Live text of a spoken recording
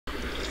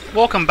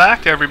Welcome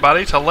back,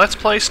 everybody, to Let's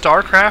Play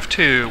Starcraft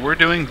 2. We're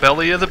doing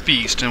Belly of the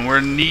Beast, and we're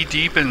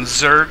knee-deep in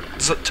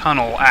Zerg's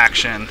tunnel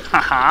action.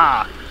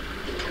 Haha!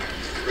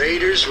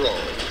 Raiders roll.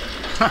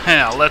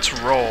 Yeah, let's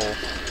roll.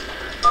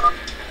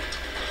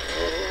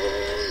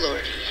 Oh,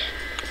 lordy.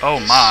 Oh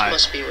my. This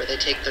must be where they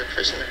take their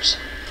prisoners.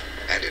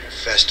 And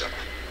infest them.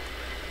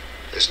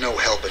 There's no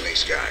helping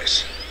these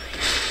guys.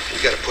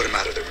 We gotta put them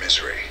out of their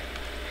misery.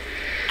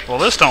 Well,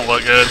 this don't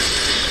look good.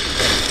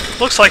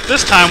 Looks like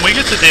this time we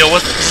get to deal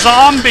with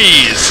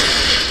zombies!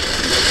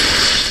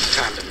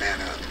 Time to man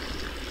up.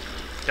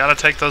 Gotta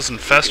take those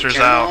infestors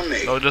out. on me.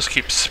 They'll just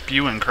keep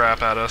spewing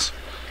crap at us.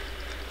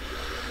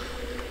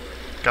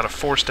 Gotta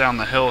force down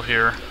the hill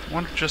here.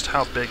 Wonder just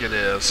how big it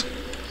is.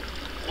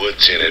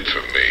 What's in it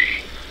for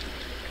me?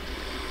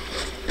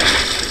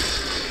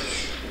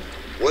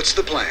 What's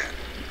the plan?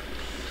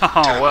 Oh,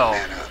 Time to well,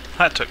 man up.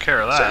 that took care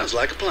of that. Sounds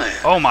like a plan.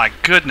 Oh my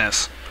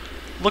goodness.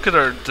 Look at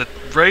the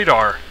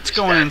radar. It's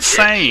going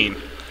insane.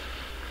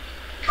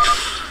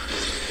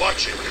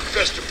 Watch it,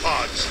 infestor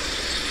pods.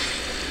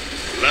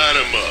 Line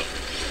them up.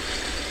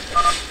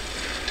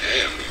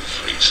 Damn, you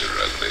freaks are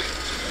ugly.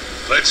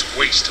 Let's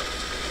waste them.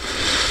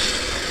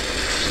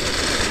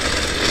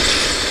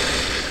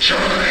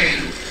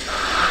 Join.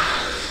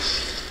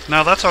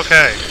 No, that's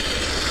okay.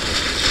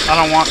 I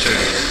don't want to.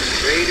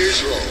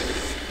 Raiders roll.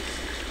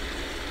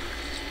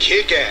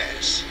 Kick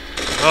ass.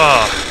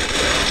 Ugh.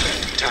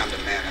 Time to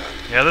man up.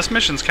 Yeah, this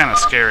mission's kind of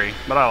scary,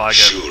 but I like it.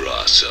 Sure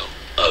are some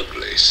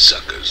ugly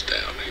suckers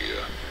down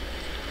here.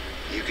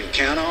 You can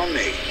count on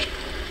me.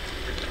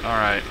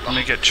 Alright, let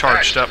me get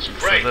charged up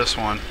for this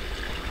one.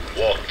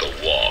 Walk the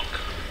walk.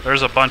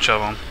 There's a bunch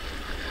of them.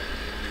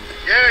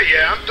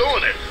 Yeah, I'm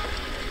doing it.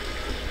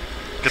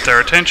 Get their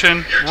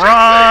attention.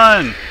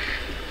 Run!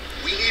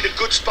 We need a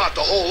good spot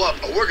to hole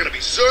up, or we're gonna be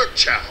Zerg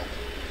chow.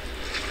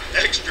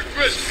 Extra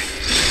crispy.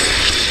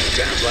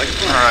 Sounds like a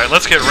plan. Alright,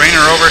 let's get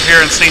Rainer over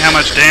here and see how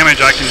much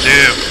damage I can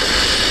do.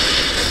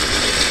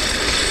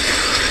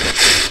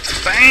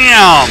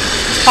 Bam!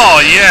 Oh,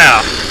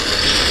 yeah!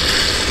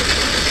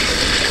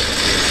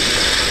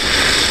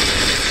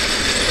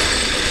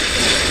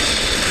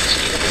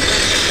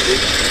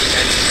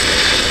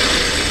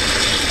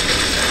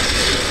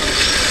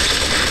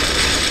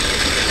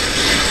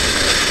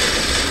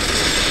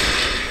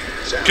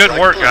 Sounds Good like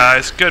work, a plan.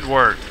 guys. Good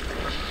work.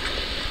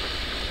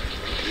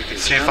 You can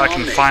See if count I on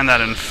can me. find that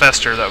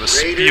infester that was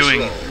Raiders spewing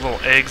roll. little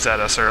eggs at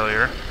us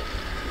earlier.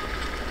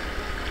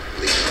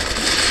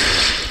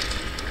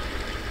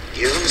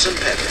 Give them some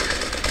pepper.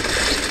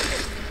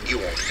 You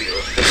won't feel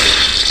a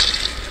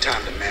thing.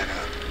 Time to man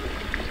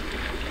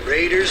up.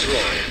 Raiders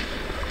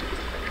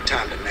roll.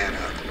 Time to man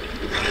up.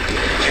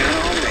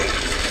 Count on me.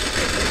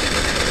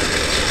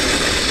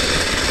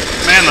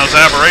 Man, those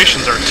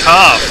aberrations are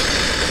tough.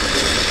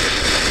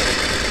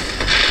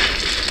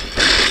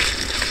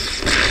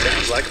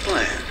 Sounds like a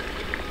plan.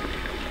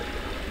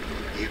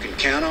 You can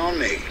count on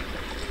me.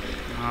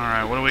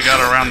 Alright, what do we got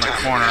around the Time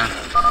to corner?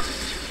 man up.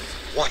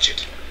 Watch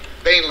it.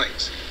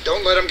 Banelings.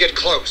 Don't let them get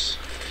close.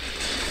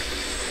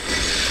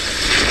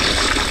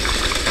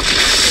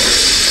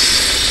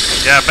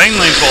 Yeah,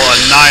 banelings will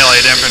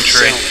annihilate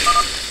infantry.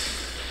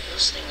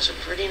 Those things are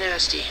pretty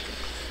nasty.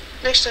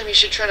 Next time you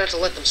should try not to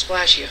let them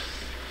splash you.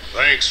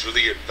 Thanks for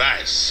the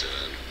advice,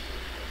 son.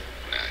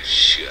 Now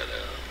shut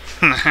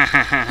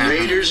up.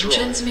 Raiders roll.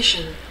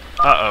 Transmission.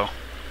 Uh-oh.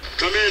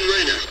 Come in,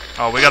 Rainer.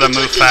 Oh, we gotta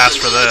move fast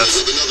for this.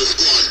 With another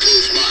squad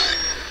close by.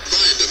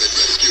 Find them and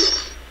rescue them.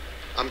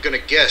 I'm gonna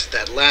guess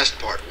that last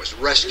part was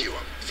rescue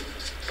them.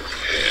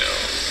 Hell,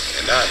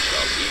 and I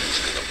thought we was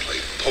gonna play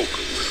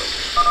poker with them.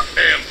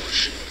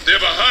 Ambush. They're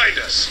behind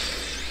us.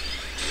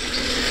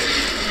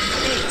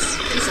 Base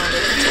is under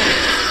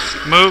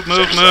attack. Move,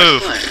 move, Sounds like a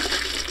move. plan.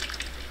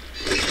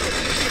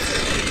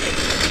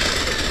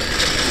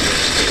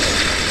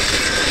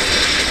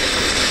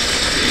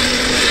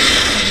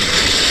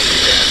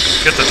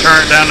 Get the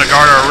turret down to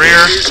guard our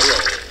rear. Raiders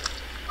roll.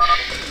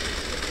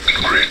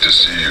 Great to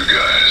see you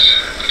guys.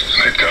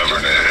 The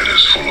cavern ahead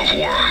is full of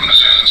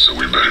worms, so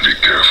we better be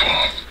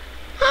careful.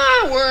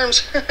 Ah,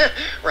 worms.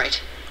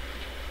 Right.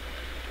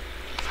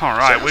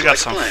 Alright, Sounds we got like a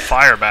some plan.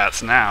 fire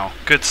bats now.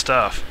 Good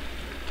stuff.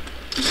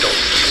 Don't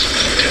waste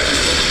my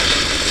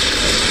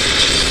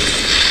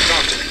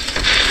Talk to me.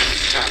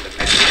 Time to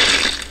man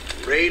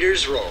up.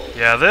 Raiders roll.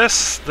 Yeah,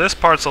 this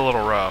part's a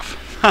little rough.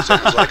 Sounds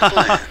like a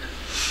plan.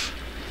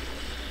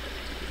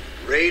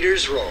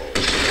 Raiders roll.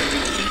 Count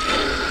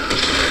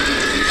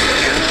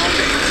on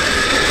me.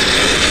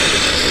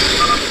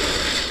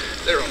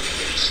 They're only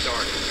getting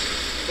started.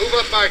 Move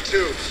up by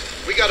twos.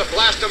 We gotta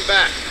blast them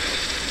back.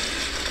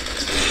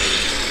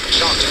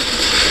 Talk to me.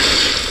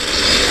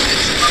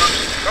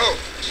 Go!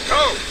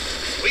 Go!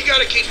 We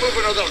gotta keep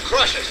moving or they'll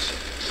crush us.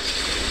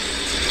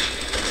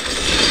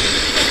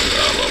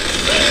 I'm a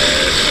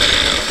bad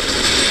man.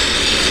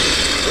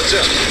 What's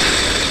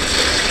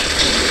up?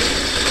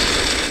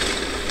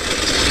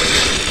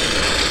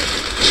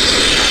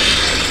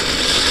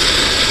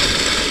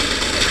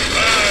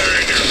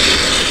 Fire in your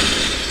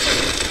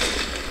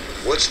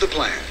What's the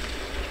plan?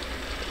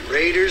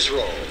 Raiders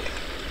roll.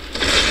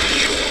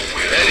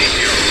 Eddie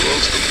here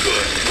rolls them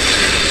good.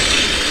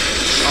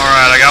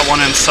 Alright, I got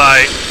one in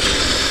sight.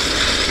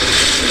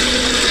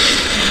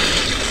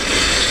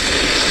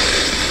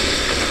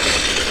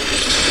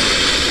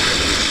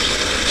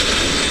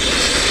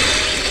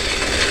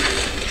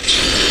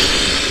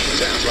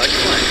 Sounds like a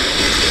plan.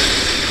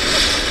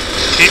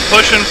 Keep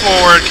pushing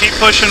forward, keep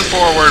pushing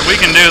forward. We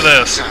can do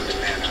this. Time to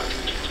man up.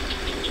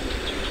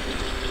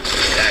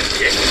 That's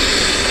it.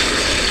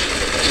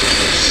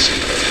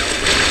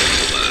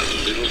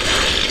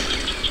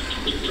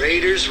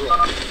 Raiders roll.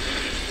 Got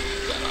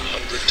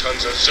 100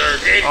 tons of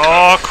Zerg in.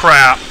 Oh,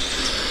 crap.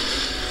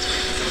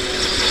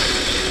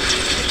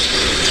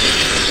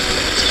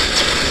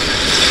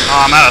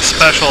 Oh, I'm out of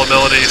special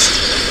abilities.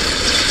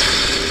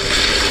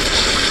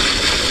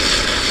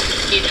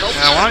 Need help?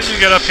 Yeah, why don't you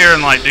get up here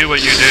and, like, do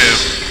what you do?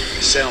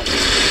 Sell me.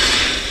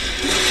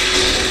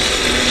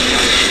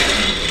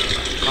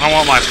 I don't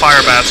want my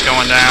fire bats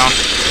going down.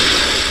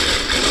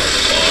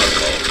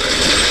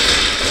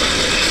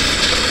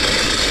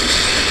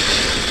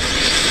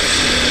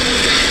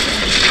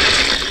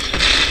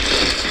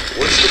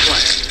 What's the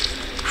plan?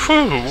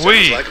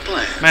 Whew-wee. Sounds like a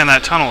plan. Man,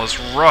 that tunnel is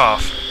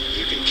rough.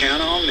 You can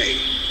count on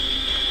me.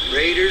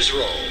 Raiders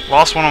roll.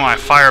 Lost one of my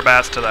fire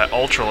bats to that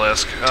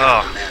Ultralisk. Time to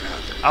Oh, man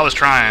up. I was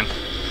trying.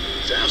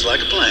 Sounds like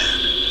a plan.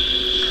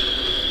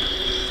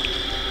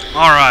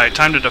 Alright,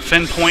 time to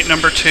defend point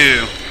number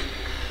 2.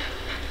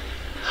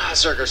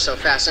 Zerg are so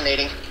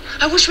fascinating.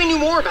 I wish we knew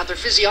more about their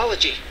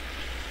physiology.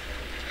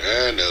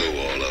 I know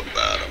all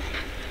about them.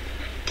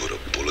 Put a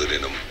bullet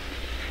in them,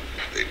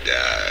 they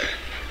die.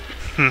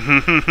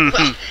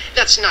 Well,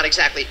 that's not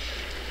exactly...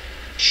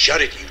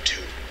 Shut it, you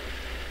two.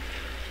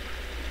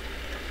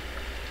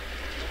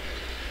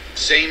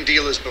 Same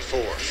deal as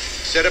before.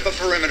 Set up a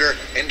perimeter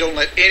and don't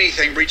let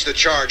anything reach the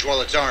charge while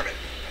it's arming.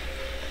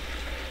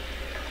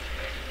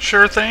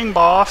 Sure thing,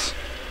 boss.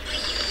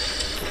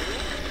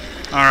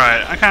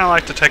 Alright, I kind of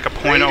like to take a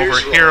point over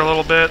Raiders here a roll.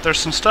 little bit. There's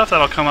some stuff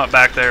that'll come up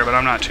back there, but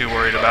I'm not too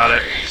worried about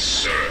it.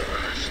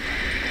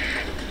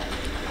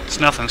 It's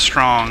nothing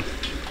strong.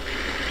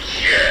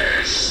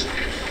 Yes.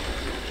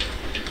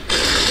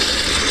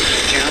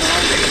 Count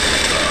on me.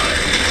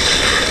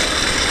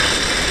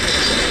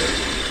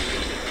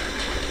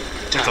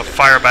 Let the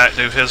fire bat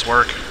do his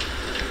work.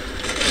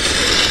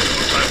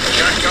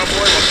 Jack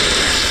Cowboy.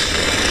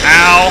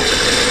 Ow!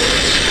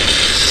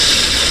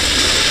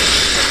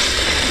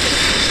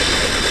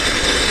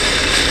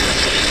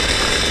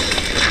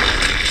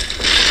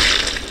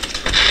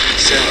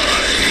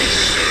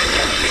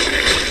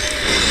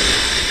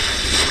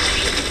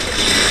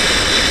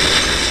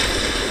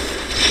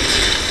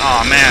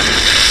 Aw, man.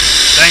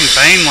 Dang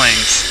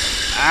banelings.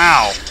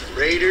 Ow.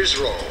 Raiders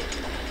roll.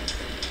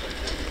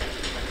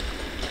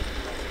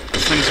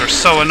 These things are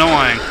so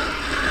annoying.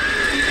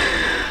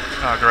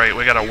 Oh, great.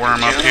 We got a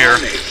worm up Count here.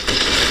 on me.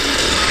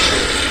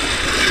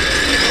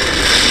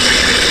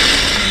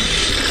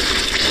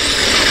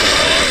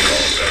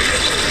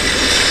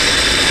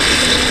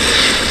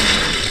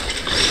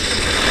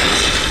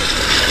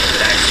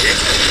 That's it.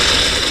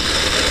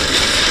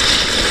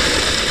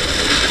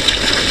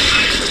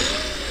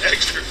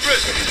 Extra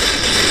crispy.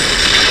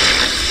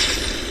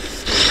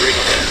 Bring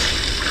it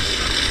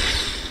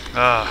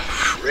down.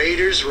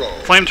 Raiders roll.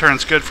 Flame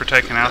turn's good for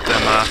taking out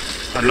them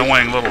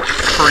annoying little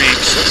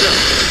creeps.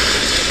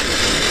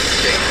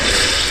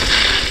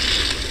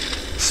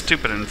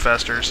 Stupid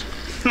infestors.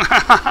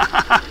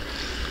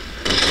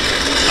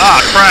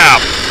 Ah,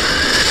 crap!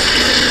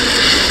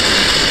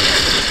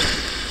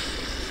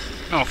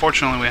 Oh,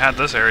 fortunately we had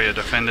this area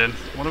defended.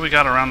 What do we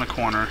got around the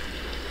corner?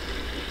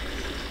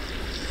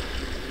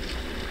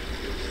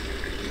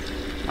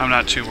 I'm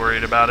not too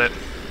worried about it.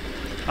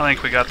 I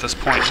think we got this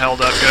point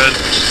held up good.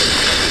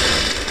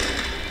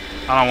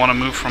 I don't want to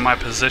move from my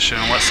position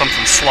and let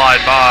something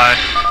slide by.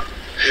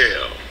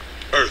 Hell.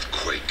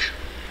 Earthquake.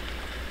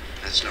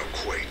 That's no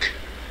quake.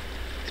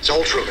 It's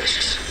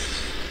Ultralisks.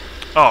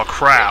 Oh,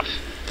 crap.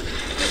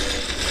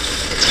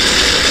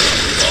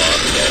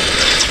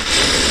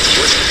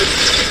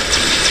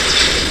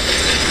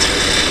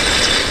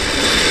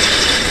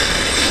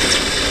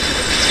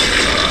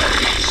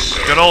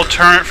 Good old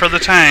turret for the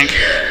tank.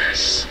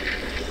 Yes.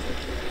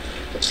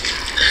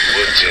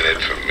 What's in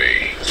it for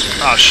me?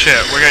 Oh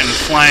shit, we're getting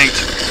flanked.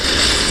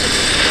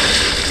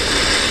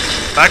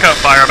 Back up,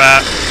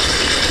 Firebat.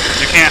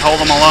 You can't hold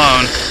them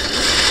alone.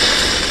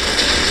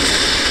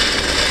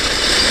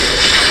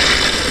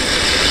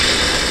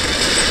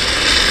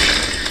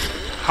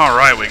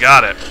 Alright, we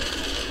got it.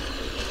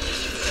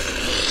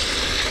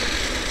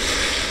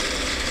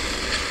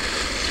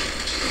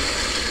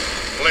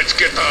 Let's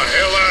get the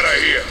hell out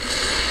of here.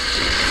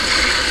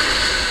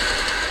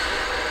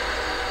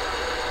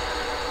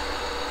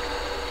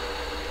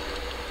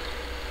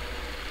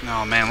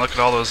 Oh man, look at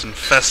all those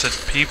infested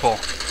people.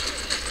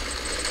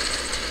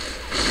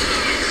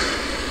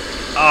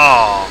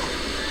 Oh,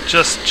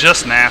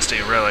 just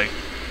nasty, really.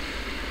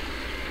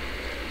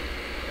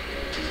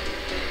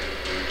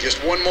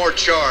 Just one more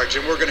charge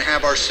and we're gonna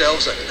have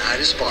ourselves a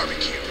night's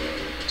barbecue.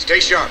 Stay Stay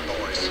sharp,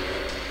 boys.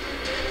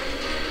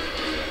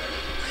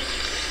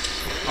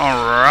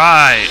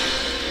 Alright.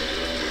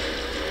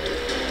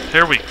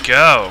 Here we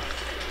go.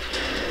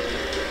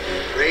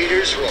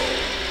 Raiders roll.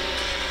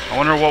 I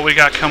wonder what we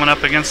got coming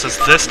up against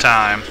us this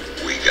time.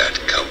 We got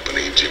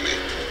company, Jimmy.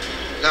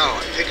 No,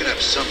 I'm picking up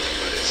something,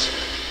 but it's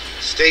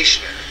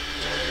stationary.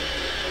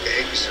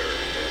 Eggs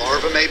or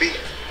larva, maybe? You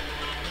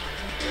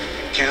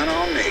can count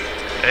on me.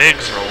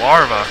 Eggs or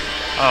larva?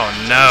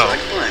 Oh no. Like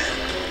a plan.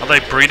 Are they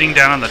breeding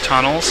down in the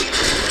tunnels?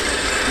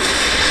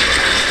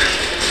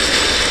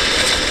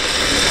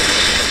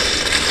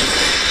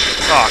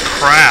 Oh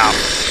crap.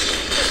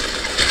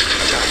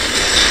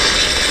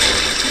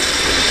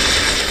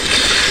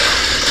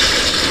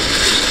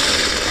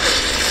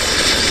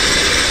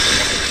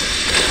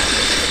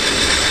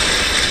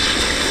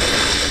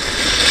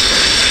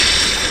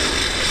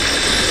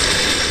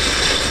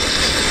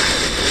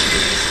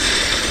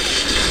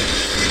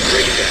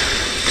 Break it down.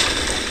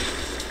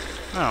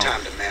 Oh,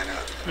 Time to man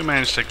up. we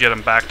managed to get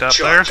them backed up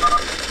Charge. there.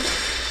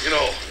 You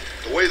know,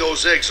 the way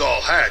those eggs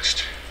all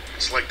hatched,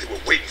 it's like they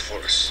were waiting for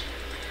us.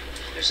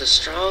 There's a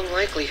strong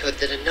likelihood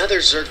that another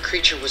Zerg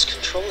creature was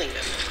controlling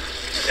them.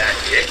 That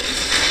it?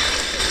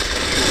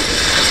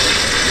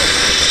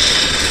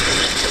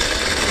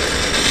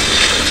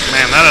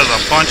 Man, that is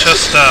a bunch of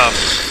stuff.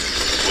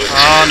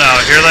 Oh no,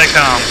 here they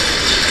come.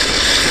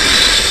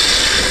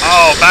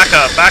 Oh, back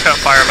up,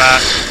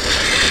 fireback.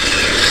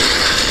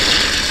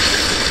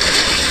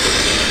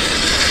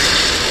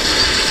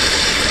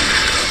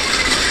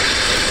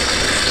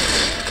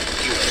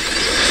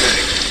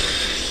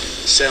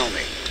 Sell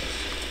me.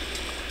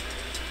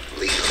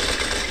 Legal.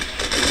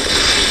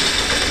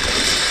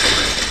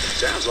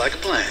 Sounds like a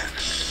plan.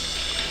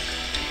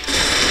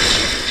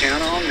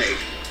 Count on me.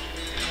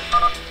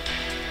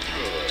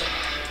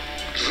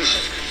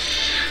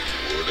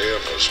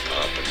 Whatever's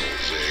popping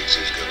those eggs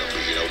is gonna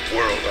be in a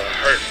world of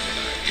hurt when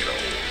I get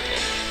old.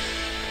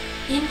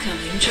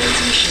 Incoming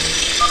transmission.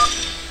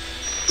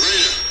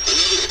 Raider,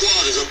 another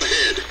squad is up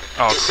ahead.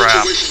 Oh, The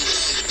crap. situation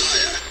is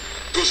dire.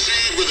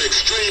 Proceed with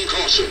extreme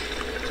caution.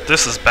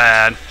 This is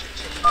bad.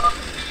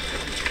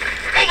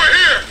 Over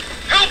here!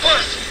 Help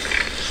us!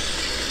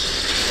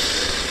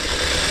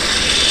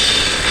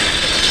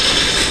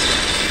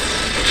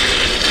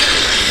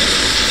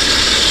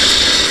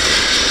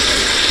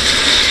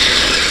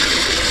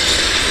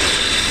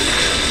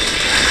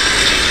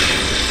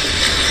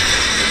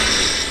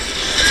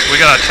 We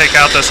gotta take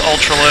out this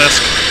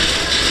Ultralisk.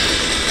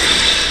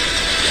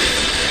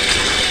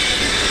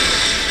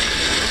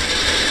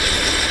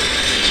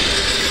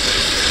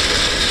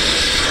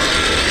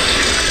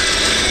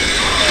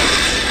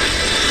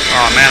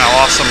 Oh man, I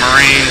lost some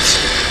Marines.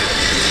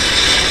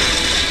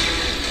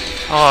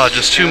 Oh,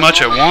 just too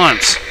much at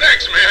once.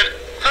 Thanks, man.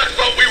 I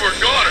thought we were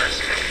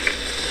goners.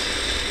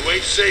 You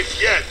ain't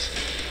safe yet.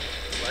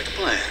 Like a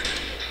plan.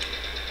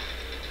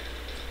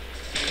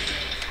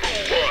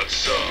 Who wants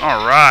some?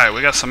 Alright,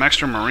 we got some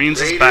extra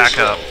Marines as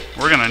backup.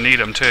 We're gonna need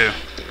them too.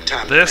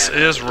 Time to This man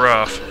up. is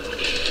rough.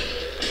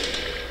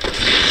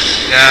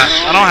 Yeah,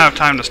 I don't have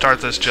time to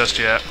start this just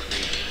yet.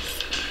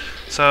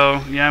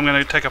 So, yeah, I'm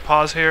going to take a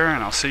pause here,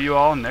 and I'll see you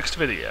all next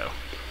video.